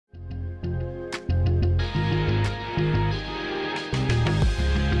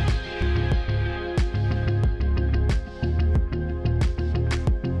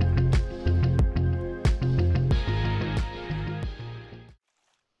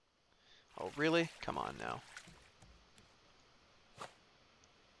Oh, really? Come on now.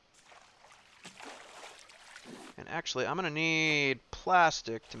 And actually, I'm going to need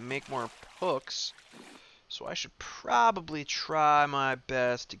plastic to make more hooks. So I should probably try my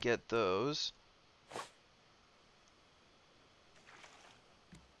best to get those.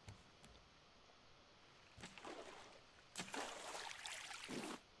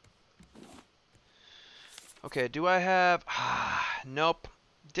 Okay, do I have... nope.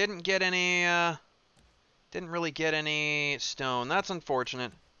 Didn't get any, didn't really get any stone. That's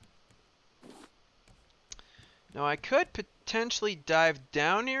unfortunate. Now, I could potentially dive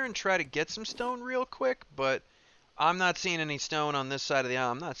down here and try to get some stone real quick, but I'm not seeing any stone on this side of the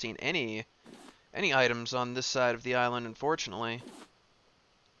island. I'm not seeing any items on this side of the island, unfortunately.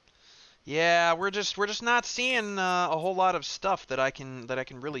 Yeah, we're just not seeing a whole lot of stuff that I can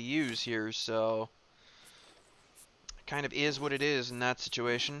really use here, so it kind of is what it is in that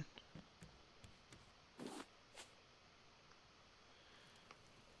situation.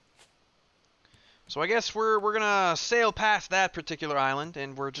 So I guess we're gonna sail past that particular island,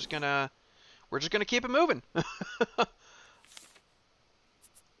 and we're just gonna keep it moving.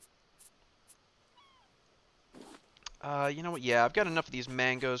 You know what? Yeah, I've got enough of these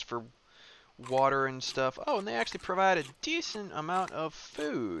mangoes for water and stuff. Oh, and they actually provide a decent amount of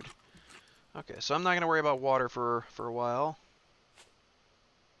food. Okay, so I'm not gonna worry about water for a while.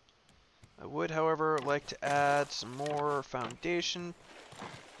 I would, however, like to add some more foundation.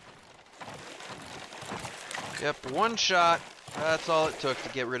 Yep, one shot. That's all it took to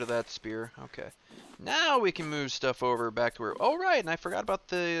get rid of that spear. Okay. Now we can move stuff over back to where... Oh, right, and I forgot about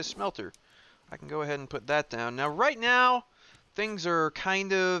the smelter. I can go ahead and put that down. Now, right now, things are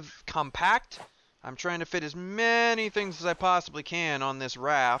kind of compact. I'm trying to fit as many things as I possibly can on this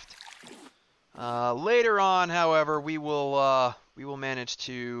raft. Later on, however, we will manage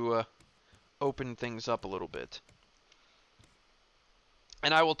to open things up a little bit.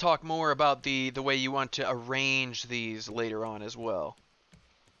 And I will talk more about the way you want to arrange these later on as well.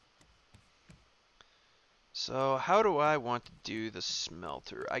 So, how do I want to do the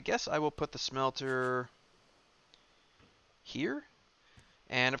smelter? I guess I will put the smelter here.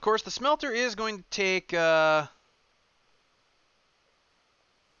 And, of course, the smelter is going to take... the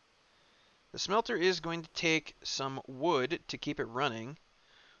smelter is going to take some wood to keep it running.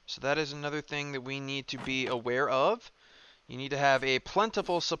 So that is another thing that we need to be aware of. You need to have a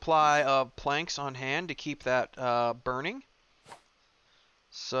plentiful supply of planks on hand to keep that burning.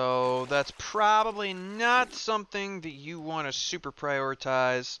 So that's probably not something that you want to super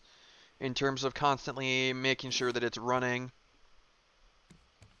prioritize in terms of constantly making sure that it's running.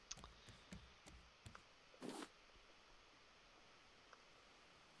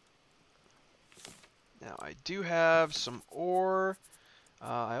 Now I do have some ore.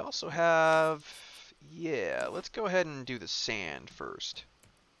 I also have... Yeah, let's go ahead and do the sand first.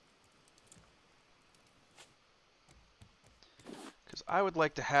 Because I would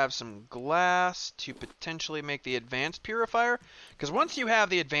like to have some glass to potentially make the advanced purifier. Because once you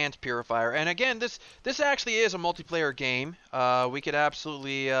have the advanced purifier, and again, this actually is a multiplayer game. We could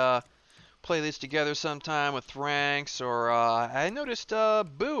absolutely play this together sometime with Thranks, or I noticed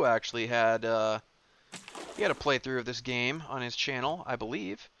Boo actually had he had a playthrough of this game on his channel, I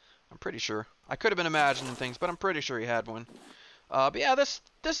believe. I'm pretty sure. I could have been imagining things, but I'm pretty sure he had one. But yeah, this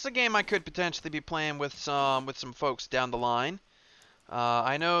is a game I could potentially be playing with some folks down the line.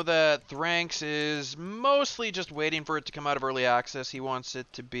 I know that Thranks is mostly just waiting for it to come out of early access. He wants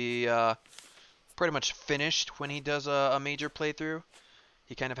it to be pretty much finished when he does a major playthrough.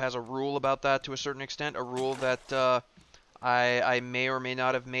 He kind of has a rule about that to a certain extent, a rule that I may or may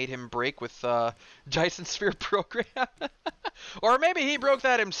not have made him break with Dyson Sphere program. Or maybe he broke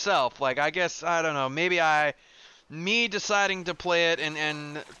that himself. Like, I guess, I don't know, maybe me deciding to play it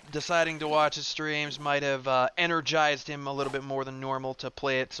and deciding to watch his streams might have energized him a little bit more than normal to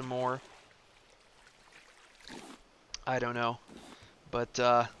play it some more. I don't know.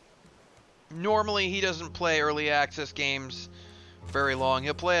 But normally he doesn't play early access games very long.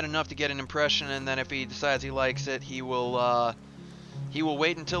 He'll play it enough to get an impression, and then if he decides he likes it, he will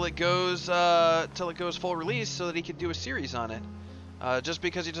wait until it goes full release so that he can do a series on it. Just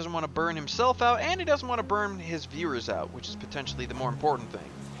because he doesn't want to burn himself out, and he doesn't want to burn his viewers out, which is potentially the more important thing.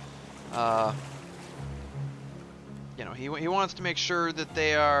 You know, he wants to make sure that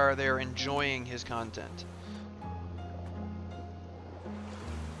they are enjoying his content.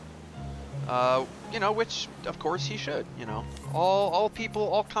 You know, which of course he should. You know, all people,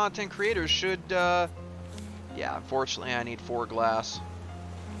 all content creators should. Yeah, unfortunately, I need 4 glass.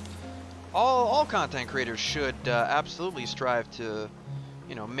 All content creators should absolutely strive to,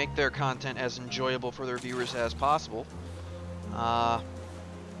 you know, make their content as enjoyable for their viewers as possible. I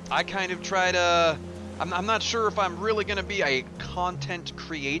kind of try to... I'm not sure if I'm really going to be a content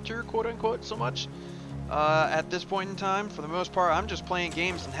creator, quote-unquote, so much at this point in time. For the most part, I'm just playing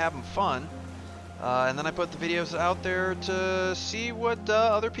games and having fun. And then I put the videos out there to see what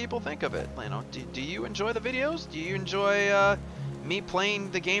other people think of it. You know, do you enjoy the videos? Do you enjoy me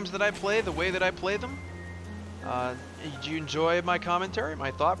playing the games that I play, the way that I play them? Do you enjoy my commentary,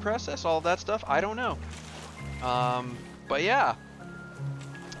 my thought process, all of that stuff? I don't know. But yeah,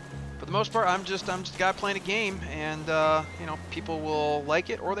 for the most part, I'm just a guy playing a game, and you know, people will like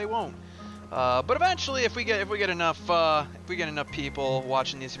it or they won't. But eventually, if we get enough people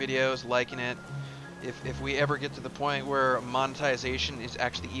watching these videos, liking it, if we ever get to the point where monetization is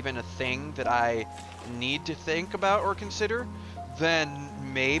actually even a thing that I need to think about or consider, then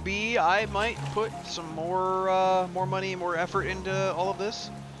maybe I might put some more money, more effort into all of this,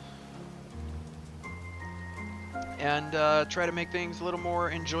 and try to make things a little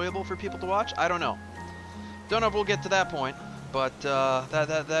more enjoyable for people to watch. I don't know. Don't know if we'll get to that point, but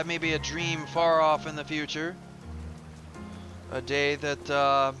that may be a dream far off in the future. A day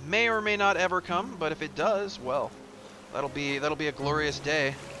that may or may not ever come, but if it does, well, that'll be a glorious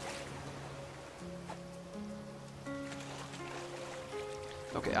day.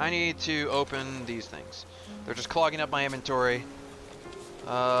 Okay, I need to open these things. They're just clogging up my inventory.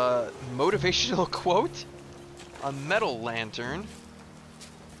 Motivational quote, a metal lantern,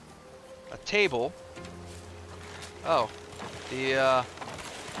 a table. Oh, the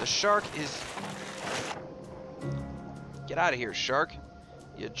shark is... Get out of here, shark.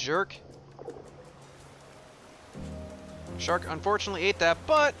 You jerk. Shark unfortunately ate that,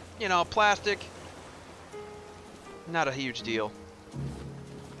 but, you know, plastic, not a huge deal.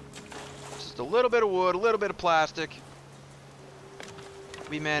 Just a little bit of wood, a little bit of plastic.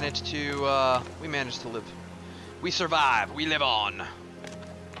 We managed to live. We survive. We live on.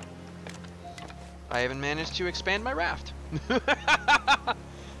 I even managed to expand my raft.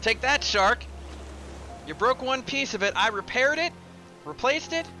 Take that, shark. You broke one piece of it, I repaired it,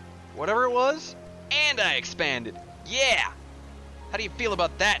 replaced it, whatever it was, and I expanded. Yeah! How do you feel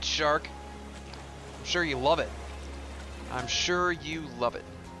about that, shark? I'm sure you love it. I'm sure you love it.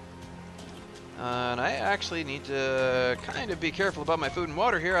 And I actually need to kind of be careful about my food and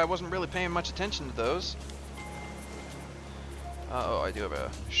water here. I wasn't really paying much attention to those. Oh, I do have a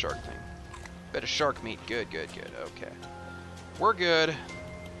shark thing. Bit of shark meat. Good, good, good. Okay. We're good.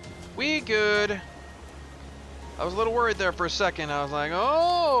 We good. I was a little worried there for a second. I was like,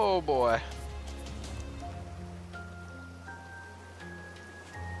 oh boy.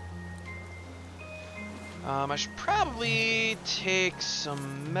 I should probably take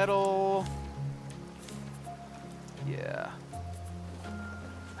some metal. Yeah.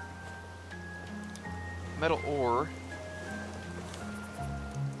 Metal ore.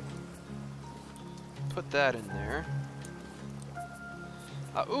 Put that in there.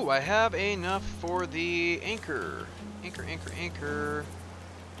 Ooh, I have enough for the anchor. Anchor.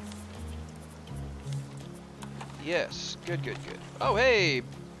 Yes, good. Oh, hey,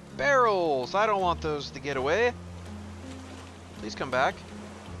 barrels. I don't want those to get away. Please come back.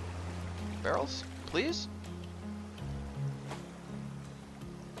 Barrels, please.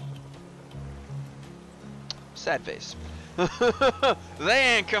 Sad face.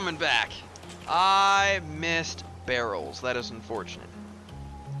 They ain't coming back. I missed barrels. That is unfortunate.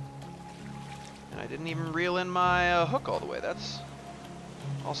 And I didn't even reel in my hook all the way. That's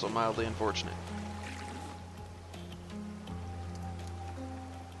also mildly unfortunate.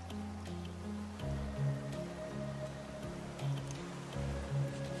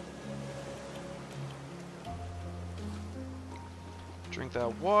 Drink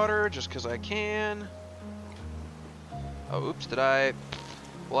that water just because I can. Oh, oops, did I...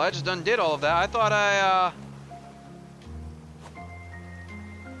 Well, I just undid all of that. I thought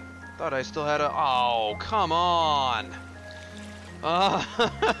I still had a... Oh, come on!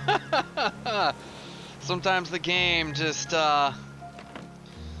 Sometimes the game just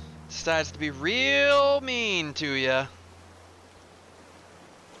decides to be real mean to you.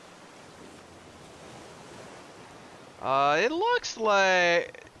 It looks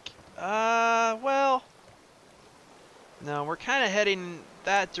like... well... No, we're kind of heading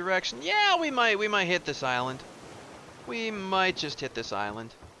that direction. Yeah, we might hit this island. We might just hit this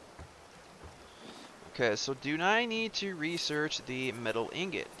island. Okay, so do I need to research the metal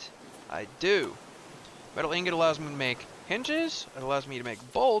ingot? I do. Metal ingot allows me to make hinges, it allows me to make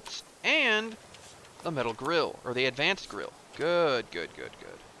bolts, and the metal grill, or the advanced grill. Good.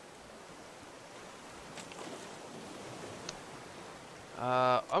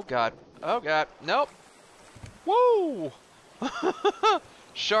 Oh god. Oh god. Nope. Woo!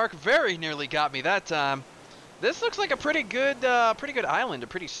 Shark very nearly got me that time. This looks like a pretty good island, a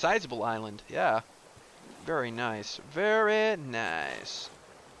pretty sizable island. Yeah. Very nice. Very nice.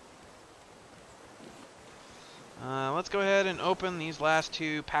 Let's go ahead and open these last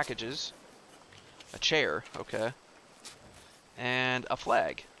two packages. A chair, okay. And a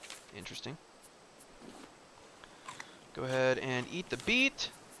flag. Interesting. Go ahead and eat the beet.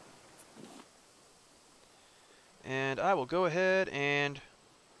 And I will go ahead and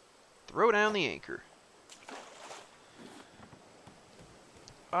throw down the anchor.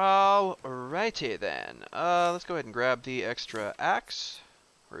 Alrighty then. Let's go ahead and grab the extra axe.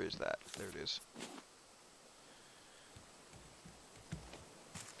 Where is that? There it is.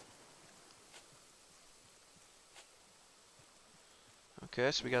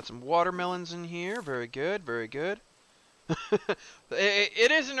 Okay, so we got some watermelons in here. Very good, very good.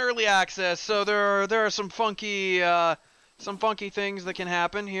 It is an early access, so there are some funky things that can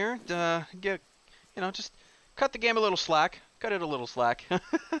happen here. Just cut the game a little slack. Cut it a little slack.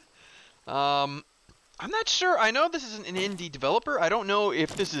 I'm not sure. I know this is an indie developer. I don't know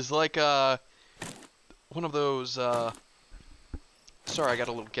if this is like one of those. Sorry, I got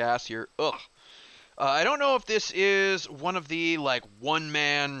a little gas here. Ugh. I don't know if this is one of the like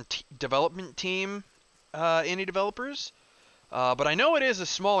one-man development team indie developers. But I know it is a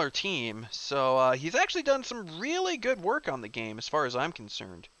smaller team, so he's actually done some really good work on the game, as far as I'm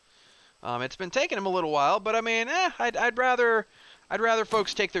concerned. It's been taking him a little while, but I mean, I'd rather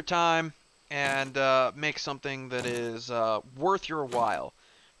folks take their time and make something that is worth your while,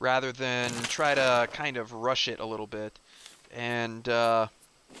 rather than try to kind of rush it a little bit and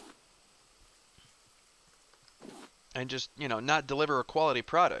just not deliver a quality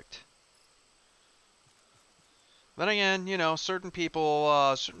product. Then again, certain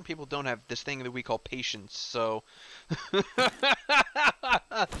people don't have this thing that we call patience, so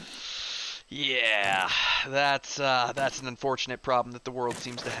yeah, that's an unfortunate problem that the world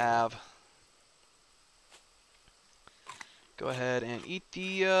seems to have. Go ahead and eat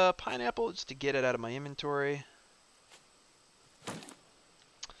the pineapple just to get it out of my inventory.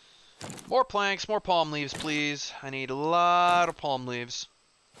 More planks, more palm leaves, please. I need a lot of palm leaves.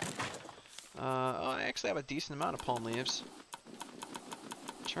 I actually have a decent amount of palm leaves.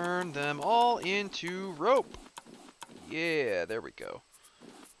 Turn them all into rope. Yeah, there we go.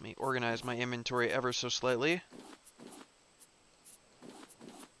 Let me organize my inventory ever so slightly.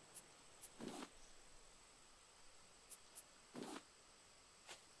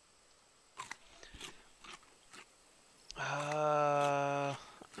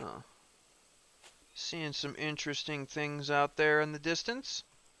 Seeing some interesting things out there in the distance.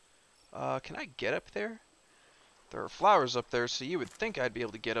 Can I get up there? There are flowers up there, so you would think I'd be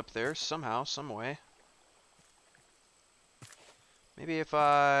able to get up there somehow, some way. Maybe if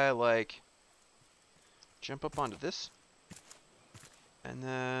I, like, jump up onto this. And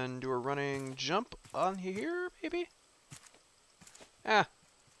then do a running jump on here, maybe?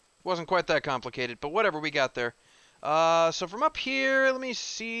 Wasn't quite that complicated, but whatever, we got there. So from up here, let me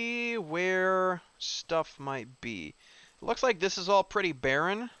see where stuff might be. It looks like this is all pretty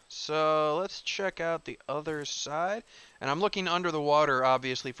barren, so let's check out the other side. And I'm looking under the water,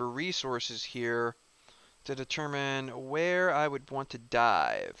 obviously, for resources here to determine where I would want to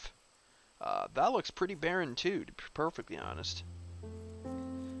dive. That looks pretty barren, too, to be perfectly honest.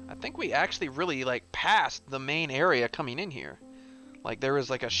 I think we actually really, like, passed the main area coming in here. Like, there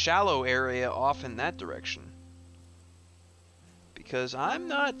was, like, a shallow area off in that direction. Because I'm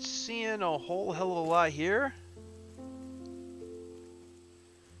not seeing a whole hell of a lot here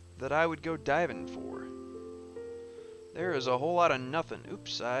that I would go diving for. There is a whole lot of nothing.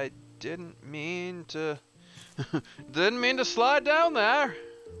 Oops, I didn't mean to slide down there.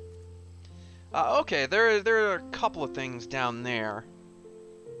 Okay, there are a couple of things down there.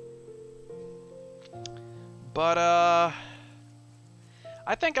 But I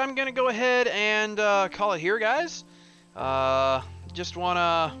think I'm gonna go ahead and call it here, guys. I just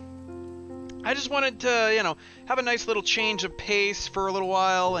wanted to, have a nice little change of pace for a little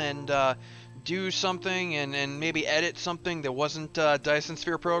while and do something and maybe edit something that wasn't Dyson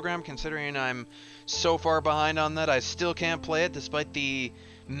Sphere program, considering I'm so far behind on that. I still can't play it despite the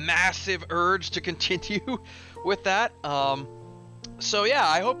massive urge to continue with that. So yeah,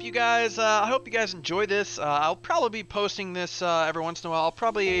 I hope you guys enjoy this. I'll probably be posting this every once in a while. I'll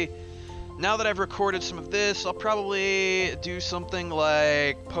probably, now that I've recorded some of this, I'll probably do something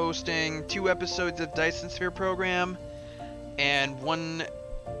like posting 2 episodes of Dyson Sphere program and 1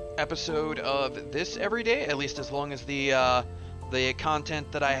 episode of this every day, at least as long as the the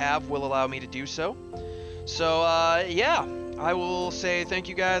content that I have will allow me to do so. So yeah, I will say thank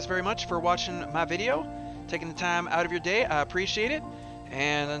you guys very much for watching my video, taking the time out of your day. I appreciate it.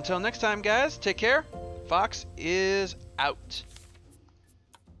 And until next time, guys, take care. Fox is out.